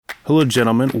Hello,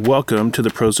 gentlemen. Welcome to the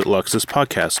Pros at Luxus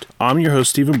podcast. I'm your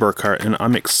host, Stephen Burkhart, and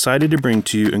I'm excited to bring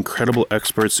to you incredible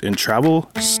experts in travel,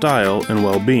 style, and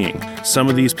well-being. Some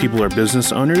of these people are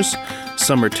business owners,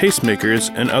 some are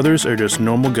tastemakers, and others are just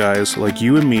normal guys like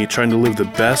you and me trying to live the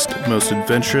best, most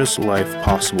adventurous life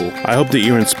possible. I hope that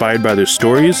you're inspired by their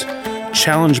stories,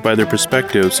 challenged by their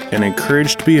perspectives, and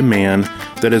encouraged to be a man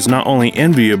that is not only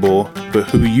enviable, but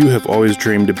who you have always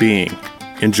dreamed of being.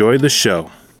 Enjoy the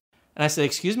show. And I said,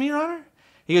 "Excuse me, Your Honor?"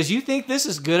 He goes, "You think this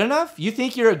is good enough? You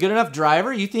think you're a good enough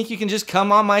driver? You think you can just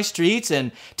come on my streets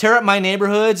and tear up my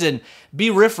neighborhoods and be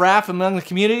riffraff among the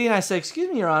community?" And I said,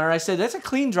 "Excuse me, Your Honor." I said, "That's a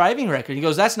clean driving record." He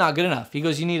goes, "That's not good enough." He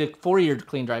goes, "You need a 4-year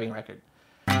clean driving record."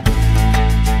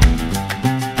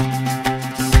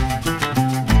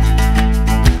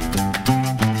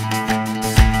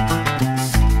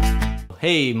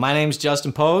 Hey, my name's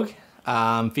Justin Pogue.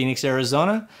 I'm Phoenix,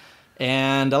 Arizona,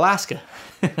 and Alaska.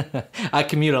 I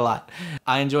commute a lot.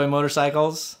 I enjoy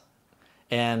motorcycles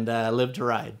and live to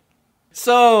ride.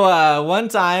 So one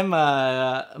time,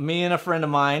 me and a friend of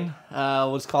mine,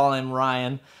 let's call him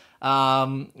Ryan,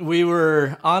 we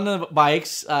were on the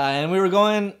bikes and we were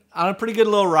going on a pretty good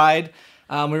little ride.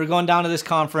 We were going down to this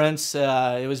conference.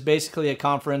 It was basically a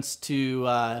conference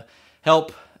to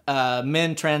help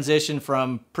men transition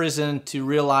from prison to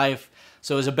real life.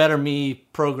 So it was a Better Me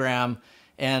program.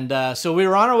 And so we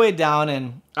were on our way down,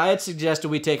 and I had suggested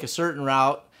we take a certain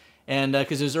route, and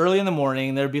because it was early in the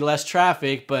morning, there'd be less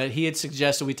traffic, but he had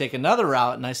suggested we take another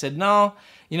route, and I said, no,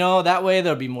 that way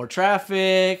there'll be more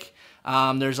traffic,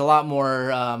 there's a lot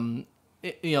more,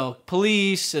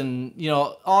 police, and,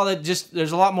 all that, just,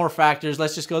 there's a lot more factors,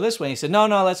 let's just go this way. And he said, no,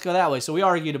 let's go that way. So we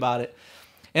argued about it,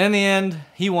 and in the end,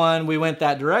 he won, we went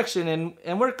that direction,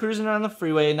 and we're cruising on the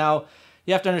freeway. Now,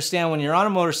 you have to understand, when you're on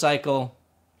a motorcycle,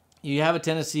 you have a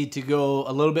tendency to go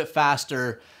a little bit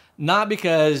faster, not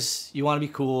because you want to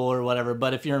be cool or whatever,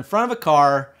 but if you're in front of a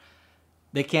car,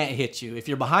 they can't hit you. If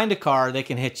you're behind a car, they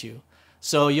can hit you.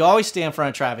 So you always stay in front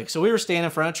of traffic. So we were staying in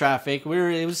front of traffic.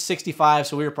 It was 65,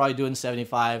 so we were probably doing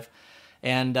 75.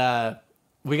 And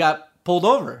we got pulled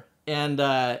over. And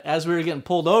as we were getting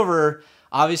pulled over,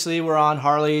 obviously we're on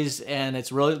Harleys, and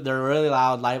they're really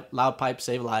loud. Loud pipes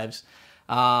save lives.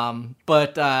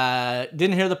 But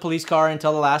didn't hear the police car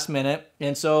until the last minute,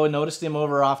 and so noticed him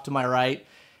over off to my right,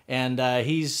 and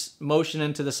he's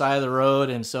motioning to the side of the road,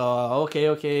 and so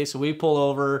okay, so we pull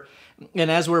over,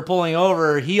 and as we're pulling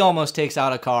over, he almost takes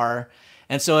out a car,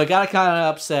 and so it got kind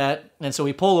of upset, and so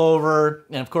we pull over,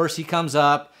 and of course he comes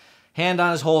up, hand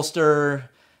on his holster,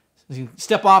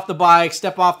 step off the bike,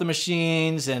 step off the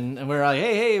machines, and we're like,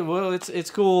 hey, well,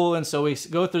 it's cool, and so we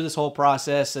go through this whole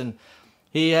process, and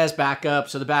he has backup,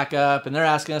 so the backup, and they're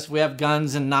asking us if we have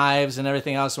guns and knives and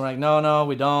everything else. And we're like, no,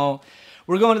 we don't.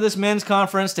 We're going to this men's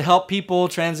conference to help people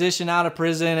transition out of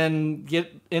prison and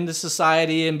get into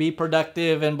society and be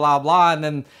productive and blah, blah. And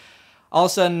then all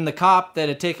of a sudden, the cop that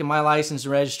had taken my license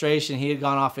and registration, he had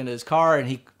gone off into his car, and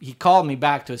he called me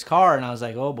back to his car, and I was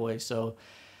like, oh boy. So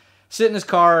sit in his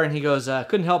car, and he goes,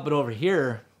 couldn't help but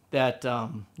overhear that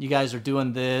you guys are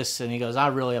doing this. And he goes, I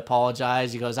really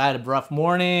apologize. He goes, I had a rough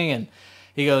morning, and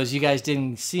he goes, you guys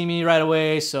didn't see me right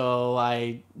away, so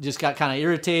I just got kind of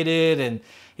irritated. And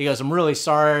he goes, I'm really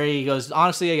sorry. He goes,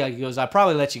 honestly, I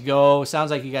probably let you go. Sounds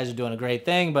like you guys are doing a great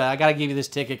thing, but I got to give you this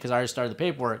ticket because I already started the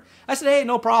paperwork. I said, hey,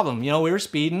 no problem. We were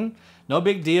speeding. No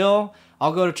big deal.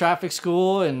 I'll go to traffic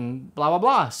school and blah, blah,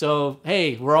 blah. So,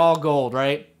 hey, we're all gold,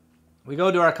 right? We go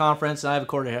to our conference, and I have a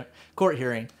court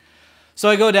hearing. So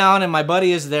I go down, and my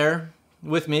buddy is there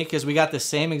with me because we got the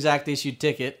same exact issued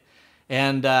ticket.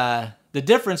 And the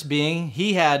difference being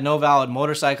he had no valid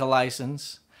motorcycle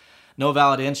license, no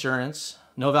valid insurance,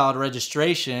 no valid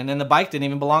registration, and the bike didn't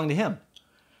even belong to him.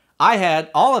 I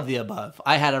had all of the above.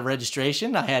 I had a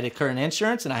registration, I had a current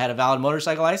insurance, and I had a valid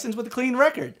motorcycle license with a clean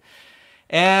record.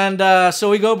 And so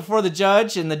we go before the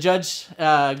judge, and the judge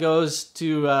goes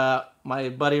to my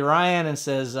buddy Ryan and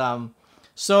says, blah,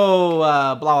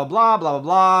 blah, blah, blah, blah,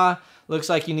 blah. Looks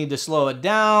like you need to slow it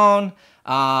down.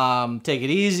 Take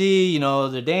it easy,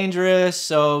 they're dangerous,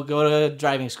 so go to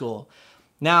driving school.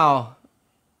 Now,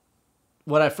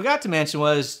 what I forgot to mention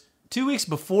was 2 weeks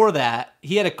before that,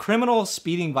 he had a criminal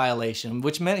speeding violation,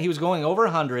 which meant he was going over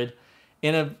 100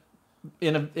 in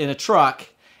a truck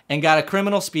and got a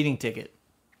criminal speeding ticket.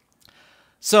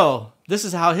 So this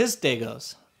is how his day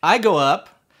goes. I go up,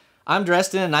 I'm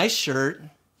dressed in a nice shirt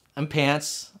and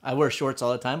pants. I wear shorts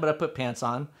all the time, but I put pants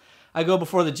on. I go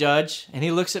before the judge, and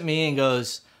he looks at me and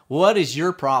goes, what is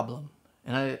your problem?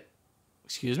 And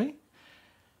excuse me?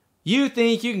 you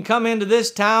think you can come into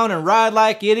this town and ride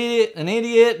like an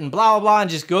idiot and blah, blah, blah, and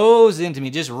just goes into me,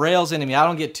 just rails into me. I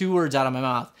don't get 2 words out of my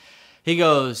mouth. He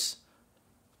goes,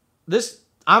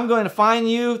 I'm going to fine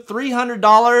you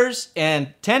 $300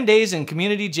 and 10 days in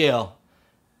community jail.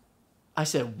 I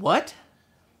said, what?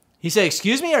 He said,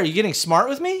 excuse me, are you getting smart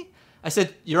with me? I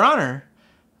said, Your Honor,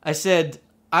 I said,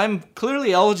 I'm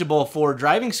clearly eligible for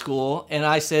driving school, and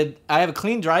I said, I have a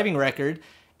clean driving record,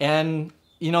 and,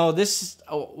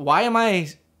 why am I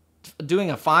doing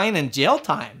a fine and jail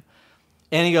time?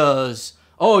 And he goes,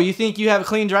 oh, you think you have a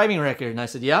clean driving record? And I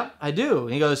said, yeah, I do.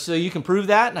 And he goes, so you can prove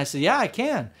that? And I said, yeah, I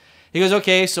can. He goes,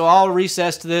 okay, so I'll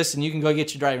recess to this, and you can go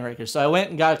get your driving record. So I went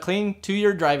and got a clean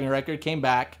 2-year driving record, came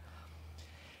back,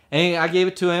 and I gave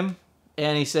it to him,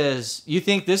 and he says, you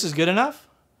think this is good enough?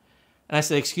 And I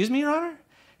said, excuse me, Your Honor?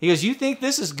 He goes, you think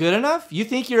this is good enough? You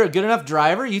think you're a good enough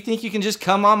driver? You think you can just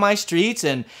come on my streets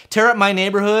and tear up my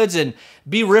neighborhoods and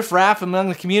be riffraff among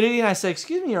the community? And I said,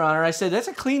 excuse me, Your Honor. I said, that's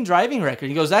a clean driving record.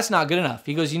 He goes, that's not good enough.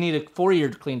 He goes, you need a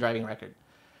 4-year clean driving record.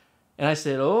 And I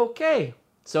said, okay.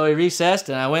 So he recessed,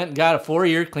 and I went and got a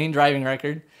 4-year clean driving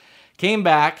record, came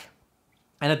back,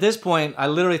 and at this point, I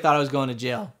literally thought I was going to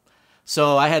jail.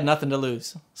 So I had nothing to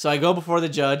lose. So I go before the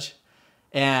judge,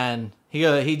 and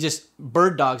he just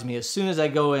bird dogs me as soon as I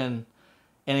go in,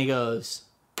 and he goes,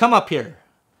 come up here.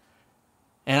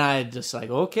 And I just like,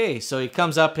 okay. So he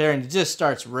comes up here, and he just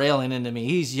starts railing into me.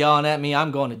 He's yelling at me.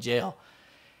 I'm going to jail.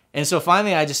 And so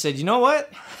finally I just said, you know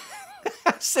what?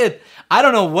 I said, I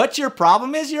don't know what your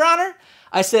problem is, Your Honor.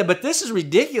 I said, but this is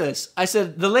ridiculous. I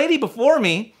said, the lady before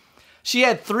me, she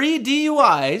had 3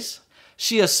 DUIs.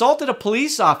 She assaulted a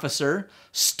police officer,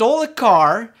 stole a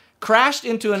car, crashed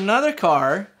into another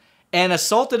car, and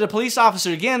assaulted a police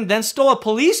officer again, then stole a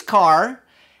police car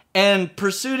and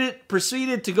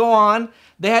proceeded to go on.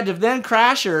 They had to then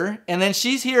crash her, and then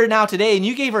she's here now today, and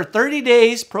you gave her 30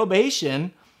 days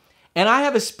probation, and I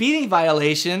have a speeding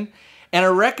violation and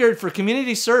a record for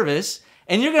community service,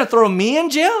 and you're going to throw me in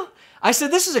jail? I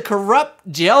said, this is a corrupt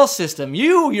jail system.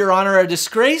 You, Your Honor, are a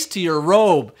disgrace to your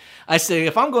robe. I said,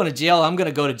 if I'm going to jail, I'm going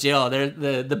to go to jail.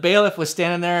 The bailiff was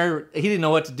standing there. He didn't know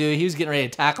what to do. He was getting ready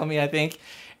to tackle me, I think.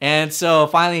 And so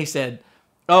finally he said,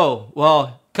 oh,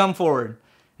 well, come forward.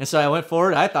 And so I went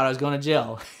forward. I thought I was going to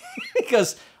jail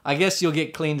because I guess you'll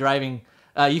get clean driving.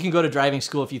 You can go to driving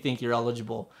school if you think you're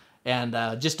eligible. And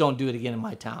just don't do it again in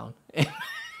my town.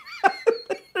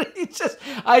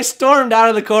 I stormed out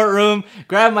of the courtroom,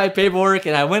 grabbed my paperwork,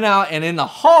 and I went out, and in the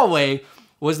hallway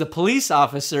was the police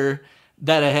officer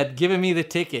that had given me the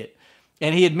ticket.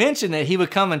 And he had mentioned that he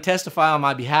would come and testify on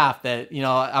my behalf, that,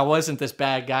 I wasn't this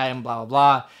bad guy and blah, blah,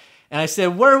 blah. And I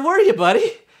said, where were you,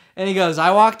 buddy? And he goes,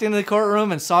 I walked into the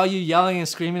courtroom and saw you yelling and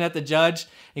screaming at the judge.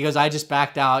 He goes, I just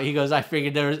backed out. He goes, I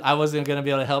figured I wasn't going to be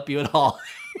able to help you at all.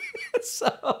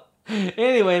 So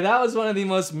anyway, that was one of the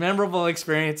most memorable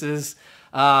experiences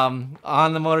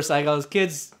on the motorcycles.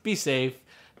 Kids, be safe.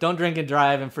 Don't drink and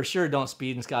drive, and for sure don't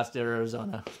speed in Scottsdale,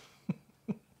 Arizona.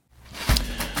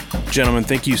 Gentlemen,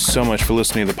 thank you so much for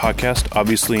listening to the podcast.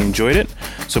 Obviously enjoyed it,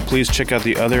 so please check out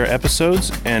the other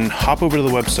episodes and hop over to the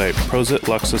website,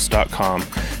 prositluxus.com,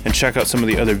 and check out some of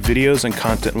the other videos and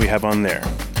content we have on there.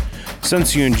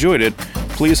 Since you enjoyed it,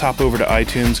 please hop over to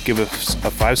iTunes, give us a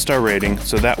 5-star rating,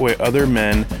 so that way other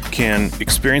men can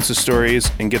experience the stories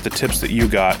and get the tips that you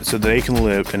got so they can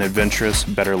live an adventurous,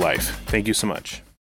 better life. Thank you so much.